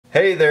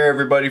Hey there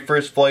everybody,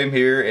 First Flame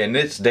here, and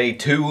it's day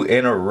 2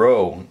 in a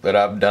row that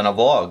I've done a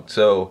vlog,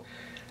 so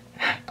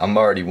I'm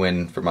already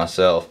winning for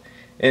myself.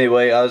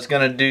 Anyway, I was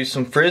gonna do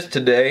some frizz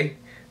today,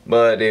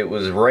 but it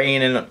was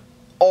raining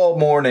all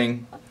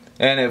morning,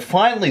 and it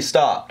finally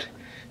stopped,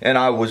 and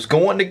I was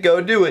going to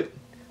go do it.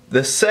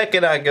 The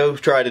second I go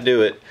try to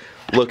do it,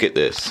 look at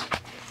this.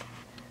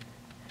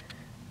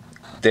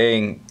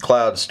 Dang,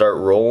 clouds start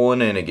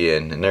rolling in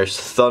again, and there's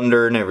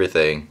thunder and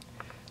everything.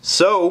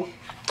 So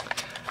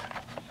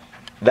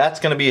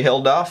that's gonna be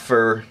held off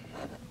for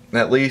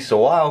at least a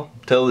while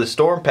till the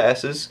storm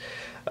passes.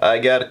 I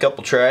got a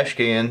couple trash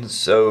cans,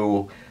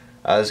 so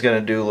I was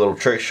gonna do a little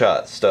trick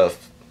shot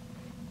stuff,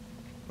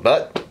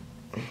 but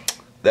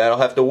that'll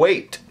have to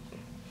wait.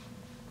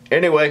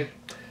 Anyway,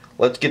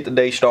 let's get the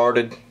day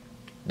started.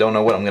 Don't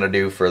know what I'm gonna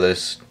do for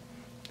this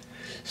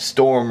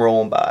storm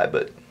rolling by,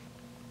 but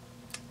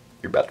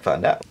you're about to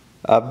find out.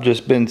 I've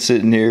just been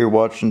sitting here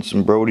watching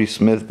some Brody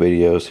Smith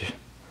videos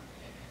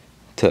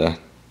to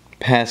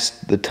pass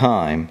the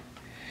time.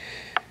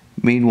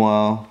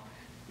 Meanwhile,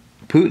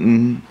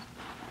 Putin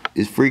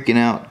is freaking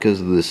out because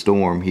of the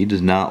storm. He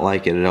does not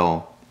like it at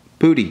all.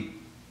 Pootie.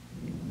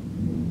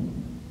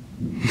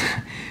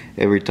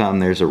 Every time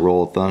there's a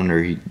roll of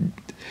thunder,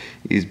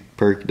 he's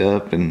perked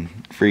up and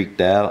freaked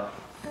out.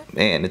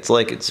 Man, it's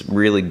like it's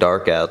really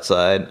dark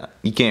outside.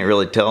 You can't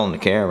really tell on the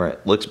camera.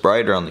 It looks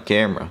brighter on the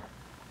camera.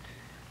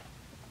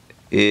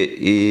 It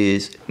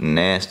is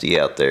nasty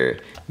out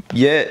there.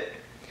 Yet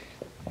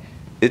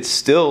it's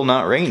still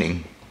not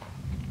raining.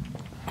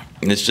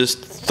 It's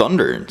just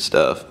thunder and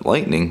stuff,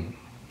 lightning.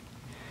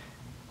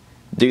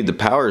 Dude, the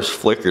power's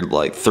flickered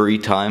like 3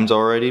 times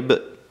already,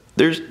 but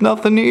there's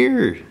nothing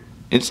here.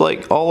 It's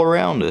like all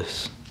around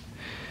us.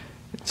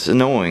 It's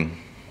annoying.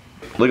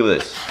 Look at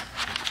this.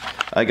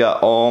 I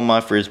got all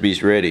my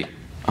frisbees ready.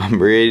 I'm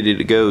ready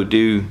to go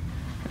do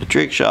a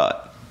trick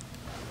shot.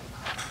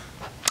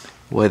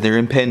 Weather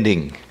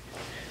impending.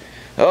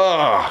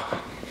 Ah!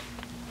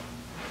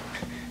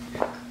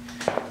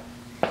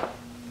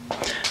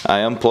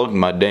 I unplugged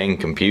my dang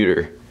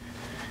computer.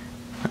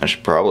 I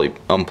should probably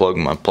unplug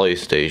my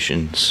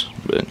PlayStations,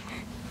 but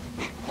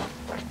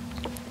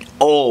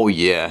oh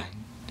yeah.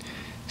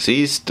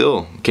 See,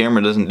 still,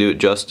 camera doesn't do it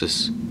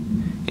justice.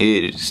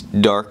 It's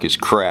dark as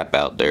crap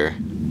out there.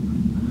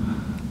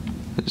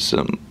 There's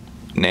some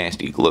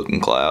nasty looking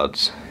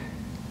clouds.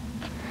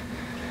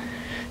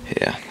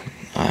 Yeah,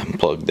 I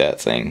unplugged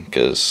that thing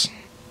because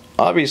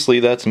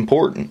obviously that's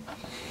important.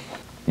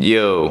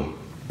 Yo.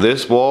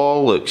 This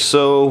wall looks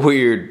so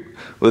weird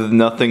with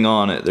nothing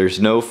on it. There's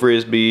no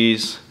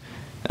frisbees.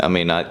 I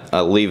mean,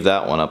 I leave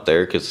that one up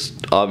there because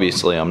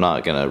obviously I'm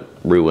not gonna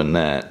ruin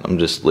that. I'm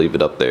just leave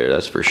it up there,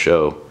 that's for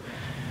show.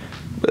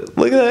 But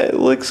look at that, it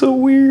looks so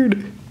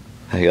weird.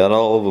 I got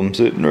all of them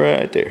sitting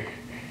right there.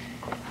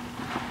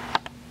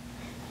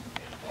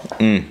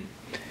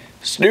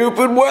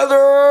 Stupid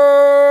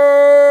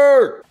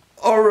weather!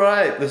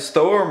 Alright, the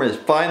storm is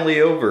finally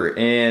over,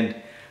 and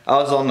I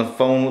was on the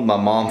phone with my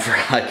mom for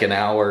like an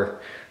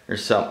hour or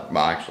something.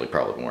 Well, actually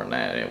probably more than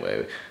that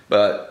anyway.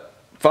 But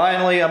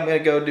finally I'm gonna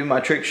go do my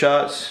trick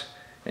shots,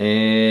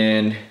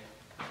 and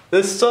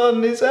the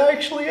sun is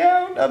actually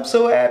out. I'm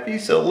so happy,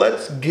 so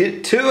let's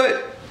get to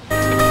it.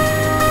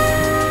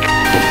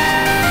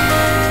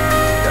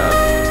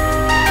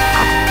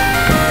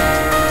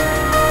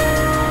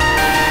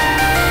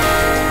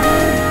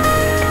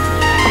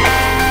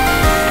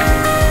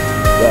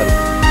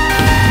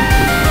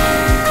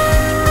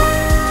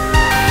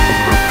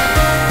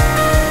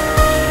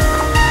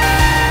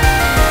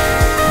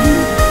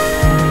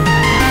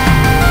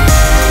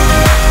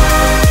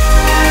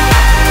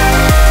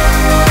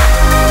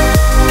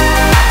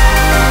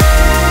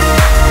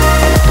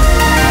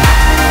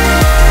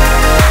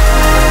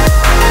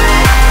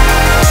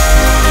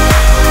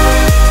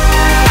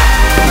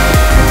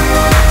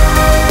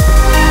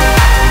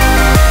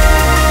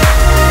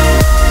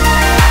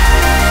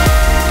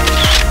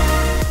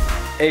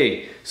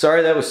 Hey,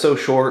 sorry that was so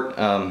short.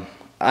 I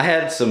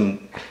had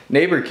some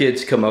neighbor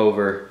kids come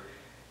over,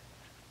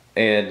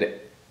 and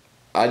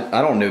I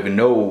don't even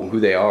know who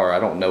they are. I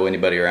don't know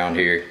anybody around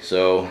here.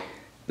 So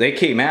they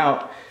came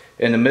out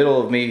in the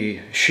middle of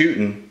me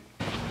shooting.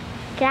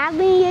 Can I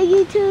be your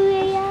YouTube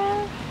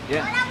video?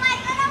 Yeah.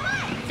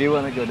 If you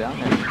want to go down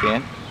there, you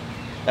can.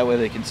 That way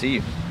they can see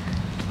you.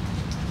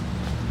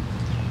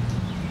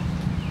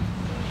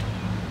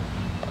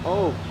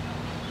 Oh.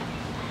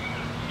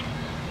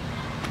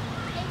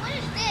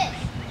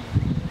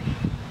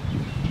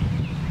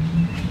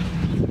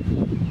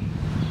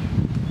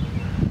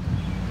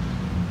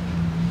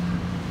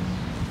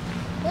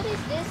 What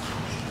is this?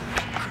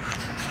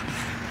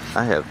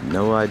 I have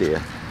no idea.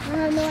 I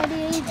have no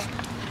idea either.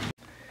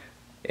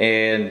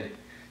 And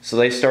so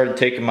they started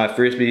taking my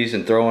frisbees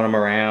and throwing them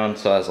around,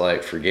 so I was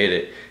like, forget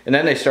it. And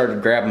then they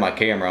started grabbing my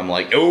camera. I'm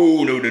like,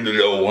 oh, no.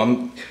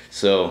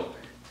 So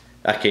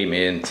I came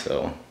in,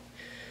 so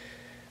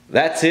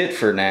that's it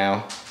for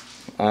now.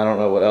 I don't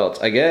know what else.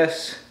 I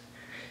guess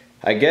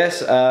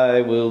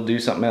I will do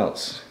something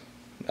else.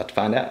 About to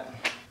find out.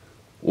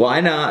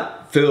 why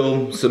not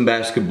film some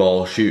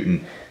basketball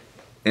shooting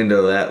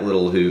into that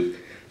little hoop?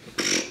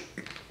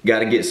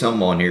 Gotta get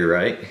something on here,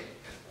 right?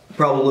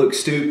 Probably look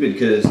stupid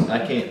because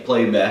I can't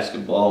play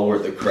basketball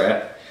worth of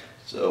crap,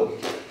 so.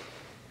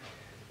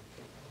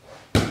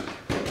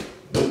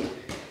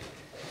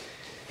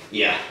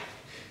 Yeah.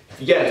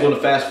 If you guys want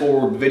to fast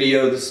forward the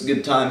video, this is a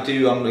good time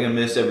too. I'm gonna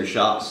miss every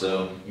shot,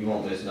 so you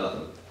won't miss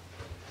nothing.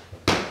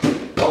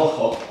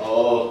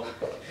 Oh.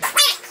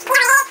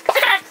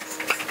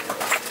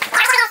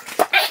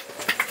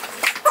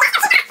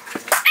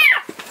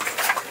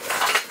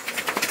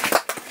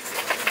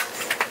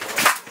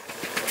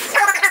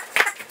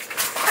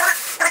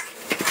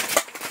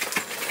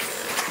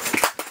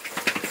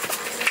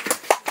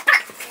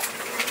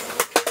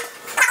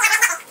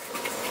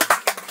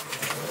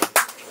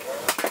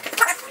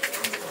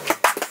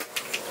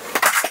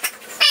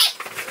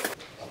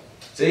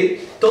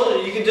 See? Told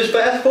you, you can just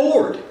fast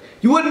forward.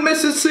 You wouldn't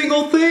miss a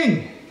single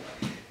thing.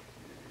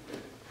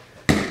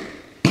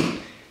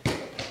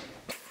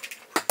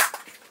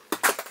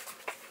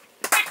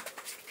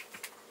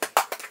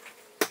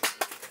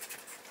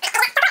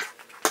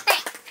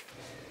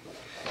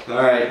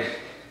 Alright,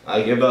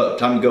 I give up.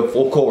 Time to go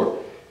full court.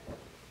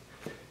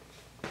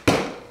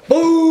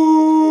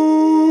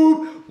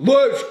 Boom!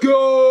 Let's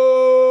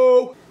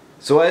go!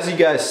 So as you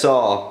guys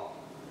saw,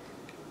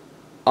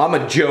 I'm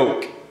a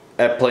joke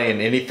at playing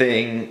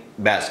anything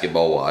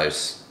basketball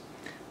wise.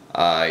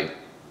 I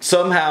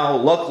somehow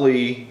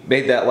luckily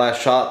made that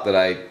last shot that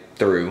I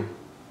threw.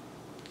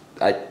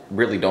 I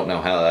really don't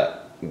know how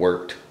that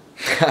worked.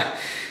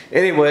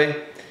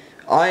 Anyway,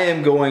 I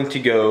am going to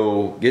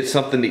go get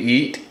something to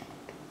eat.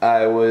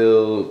 I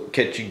will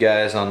catch you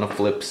guys on the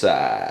flip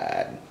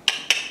side.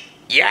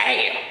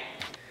 Yeah!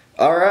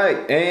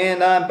 Alright,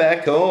 and I'm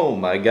back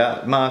home. I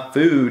got my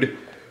food.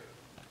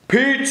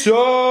 Pizza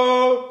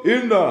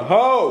in the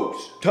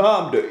house.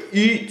 Time to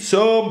eat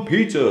some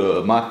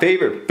pizza. My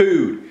favorite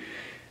food.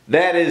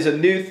 That is a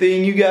new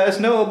thing you guys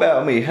know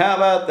about me. How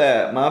about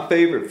that? My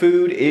favorite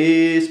food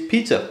is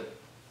pizza.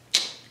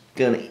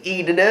 Gonna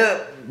eat it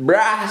up,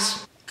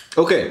 Bryce.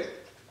 Okay,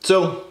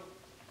 so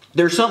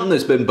there's something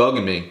that's been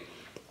bugging me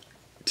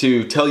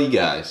to tell you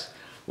guys.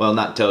 Well,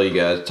 not tell you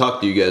guys,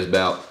 talk to you guys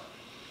about.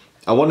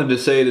 I wanted to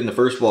say it in the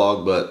first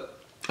vlog, but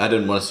I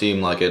didn't want to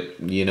seem like it,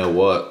 you know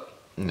what,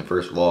 in the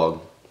first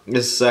vlog.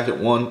 This is the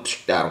second one,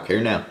 I don't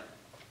care now.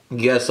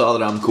 You guys saw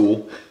that I'm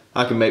cool.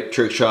 I can make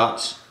trick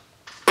shots.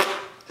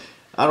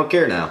 I don't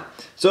care now.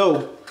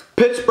 So,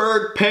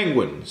 Pittsburgh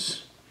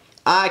Penguins.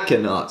 I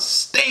cannot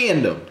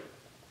stand them.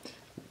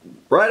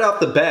 Right off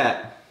the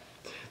bat,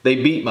 they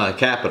beat my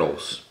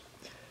Capitals.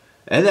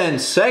 And then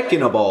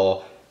second of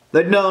all,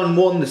 they done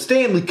won the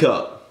Stanley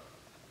Cup.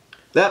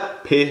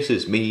 That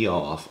pisses me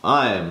off.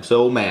 I am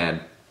so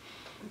mad.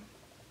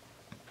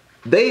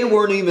 They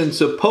weren't even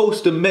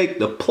supposed to make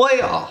the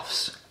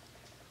playoffs.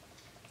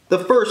 The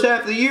first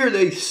half of the year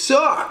they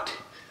sucked.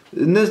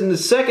 And then in the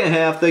second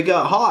half they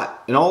got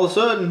hot. And all of a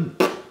sudden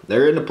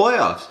they're in the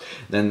playoffs.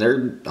 Then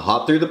they're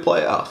hot through the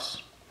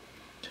playoffs.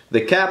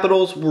 The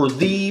Capitals were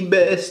the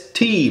best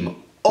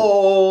team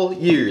all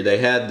year. They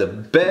had the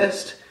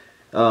best,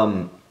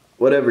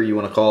 whatever you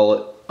want to call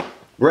it,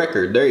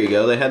 record. There you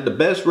go. They had the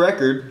best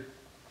record.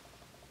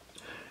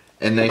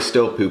 And they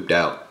still pooped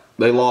out.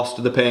 They lost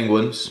to the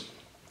Penguins.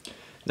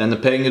 Then the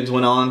Penguins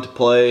went on to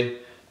play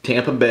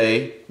Tampa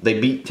Bay. They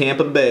beat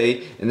Tampa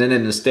Bay. And then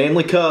in the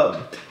Stanley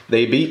Cup,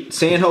 they beat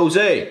San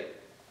Jose.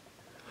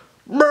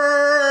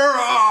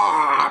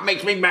 Brrr,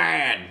 makes me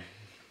mad.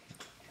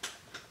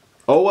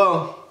 Oh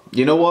well,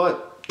 you know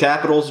what?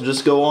 Capitals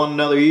just go on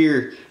another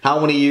year. How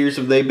many years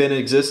have they been in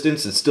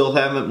existence and still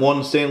haven't won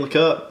the Stanley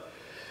Cup?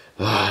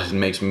 It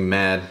makes me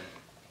mad.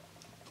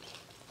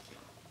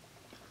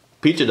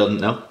 Pizza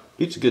doesn't know.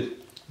 Pizza's good.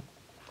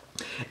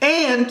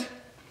 And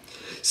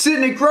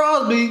Sidney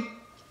Crosby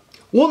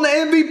won the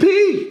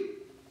MVP.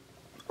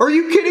 Are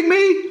you kidding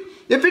me?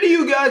 If any of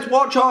you guys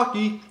watch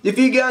hockey, if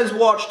you guys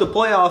watch the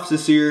playoffs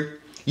this year,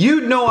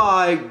 you'd know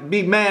I'd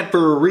be mad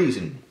for a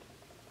reason.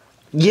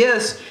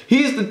 Yes,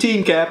 he's the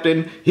team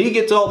captain. He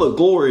gets all the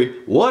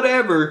glory.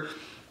 Whatever.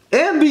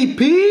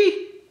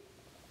 MVP?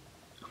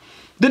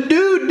 The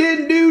dude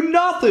didn't do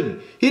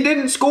nothing. He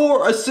didn't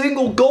score a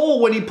single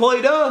goal when he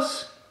played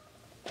us.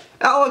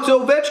 Alex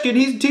Ovechkin,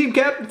 he's the team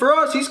captain for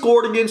us. He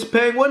scored against the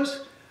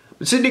Penguins.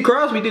 But Sidney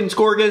Crosby didn't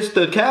score against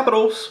the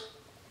Capitals.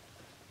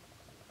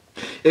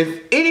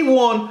 If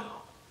anyone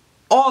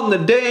on the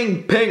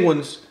dang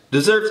Penguins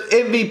deserves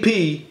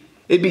MVP,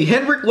 it'd be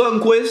Henrik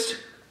Lundqvist,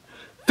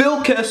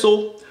 Phil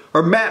Kessel,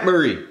 or Matt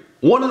Murray.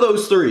 One of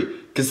those three.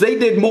 Because they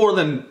did more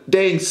than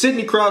dang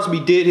Sidney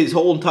Crosby did his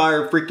whole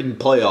entire freaking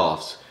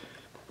playoffs.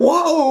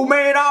 Whoa,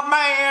 man, I'm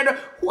mad.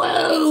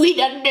 Whoa, he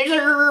doesn't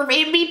deserve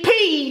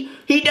MVP.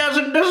 He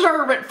doesn't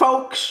deserve it,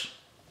 folks.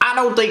 I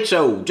don't think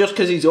so. Just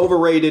because he's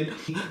overrated.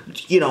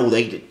 You know,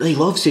 they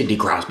love Sidney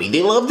Crosby.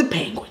 They love the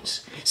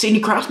Penguins. Sidney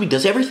Crosby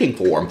does everything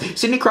for him.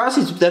 Sidney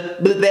Crosby's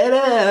the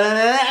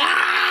man.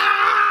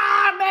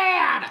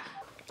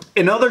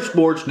 In other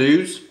sports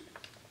news,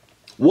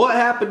 What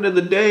happened to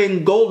the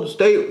dang Golden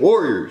State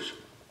Warriors?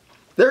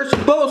 They're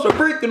supposed to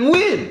freaking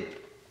win.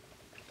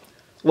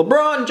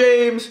 LeBron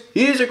James,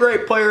 he is a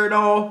great player and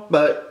all,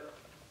 but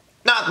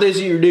not this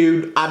year,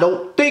 dude. I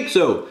don't think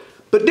so.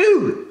 But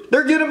dude,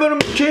 they're giving him a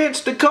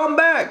chance to come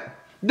back.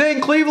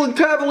 Dang Cleveland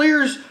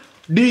Cavaliers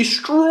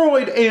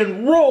destroyed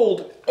and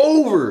rolled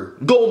over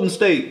Golden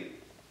State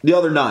the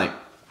other night.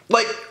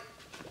 Like,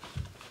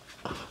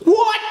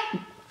 what?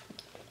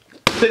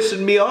 Pissing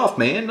me off,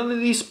 man. None of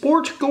these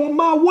sports are going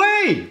my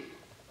way.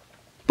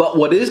 But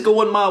what is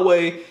going my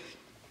way,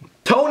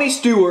 Tony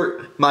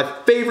Stewart, my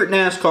favorite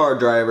NASCAR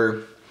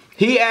driver,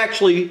 he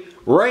actually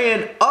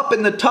ran up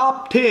in the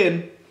top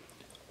 10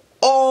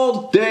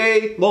 all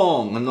day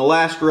long in the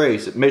last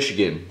race at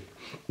Michigan.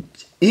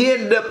 He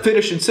ended up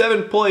finishing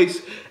 7th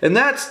place, and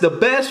that's the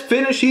best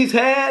finish he's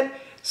had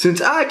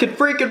since I could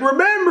freaking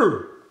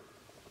remember.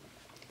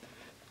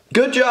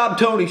 Good job,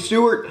 Tony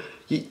Stewart.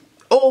 The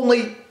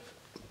only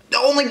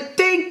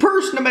dang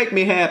person to make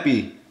me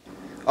happy.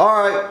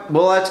 Alright,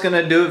 well that's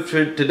gonna do it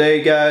for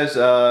today, guys.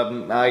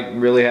 I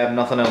really have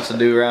nothing else to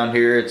do around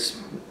here. It's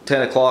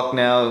 10 o'clock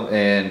now,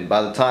 and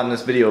by the time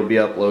this video will be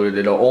uploaded,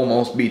 it'll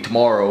almost be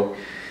tomorrow.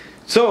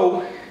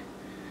 So,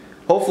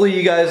 hopefully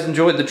you guys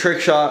enjoyed the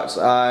trick shots.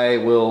 I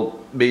will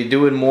be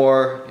doing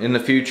more in the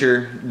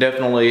future.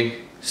 Definitely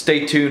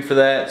stay tuned for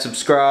that.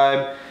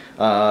 Subscribe.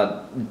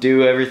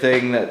 Do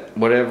everything that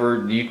whatever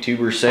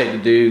YouTubers say to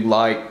do.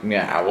 Like,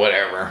 yeah,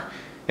 whatever.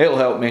 It'll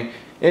help me.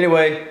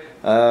 Anyway,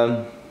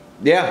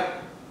 yeah.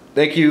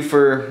 Thank you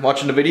for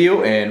watching the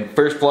video, and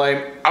First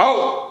Flame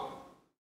out!